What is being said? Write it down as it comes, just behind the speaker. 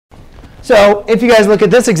So if you guys look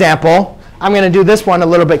at this example, I'm going to do this one a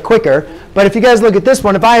little bit quicker. But if you guys look at this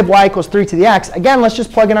one, if I have y equals 3 to the x, again, let's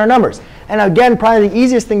just plug in our numbers. And again, probably the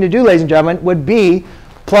easiest thing to do, ladies and gentlemen, would be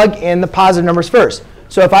plug in the positive numbers first.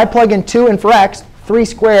 So if I plug in 2 in for x, 3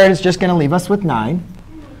 squared is just going to leave us with 9.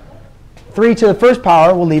 3 to the first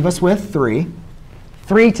power will leave us with 3.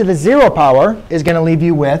 3 to the 0 power is going to leave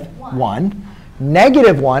you with 1.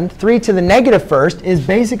 Negative 1, 3 to the negative first, is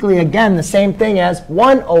basically, again, the same thing as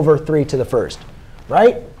 1 over 3 to the first,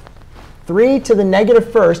 right? 3 to the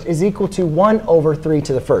negative first is equal to 1 over 3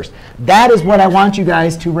 to the first. That is what I want you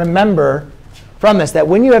guys to remember from this, that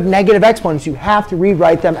when you have negative exponents, you have to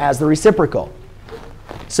rewrite them as the reciprocal.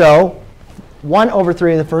 So 1 over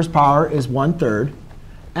 3 to the first power is 1/3.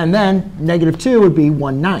 And then negative 2 would be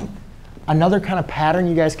 1/9. Another kind of pattern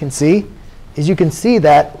you guys can see is you can see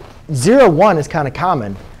that 0, 1 is kind of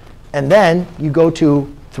common. And then you go to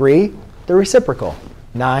 3, the reciprocal.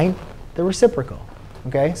 9, the reciprocal.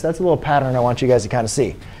 OK? So that's a little pattern I want you guys to kind of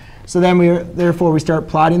see. So then therefore, we start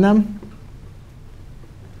plotting them.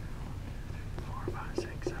 4, 5, 6,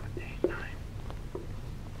 7, 8,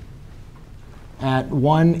 9. At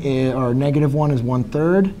 1 or negative 1 is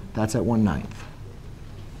 1/3. That's at 1/9.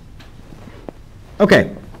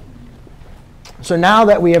 OK. So now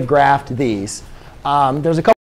that we have graphed these, there's a couple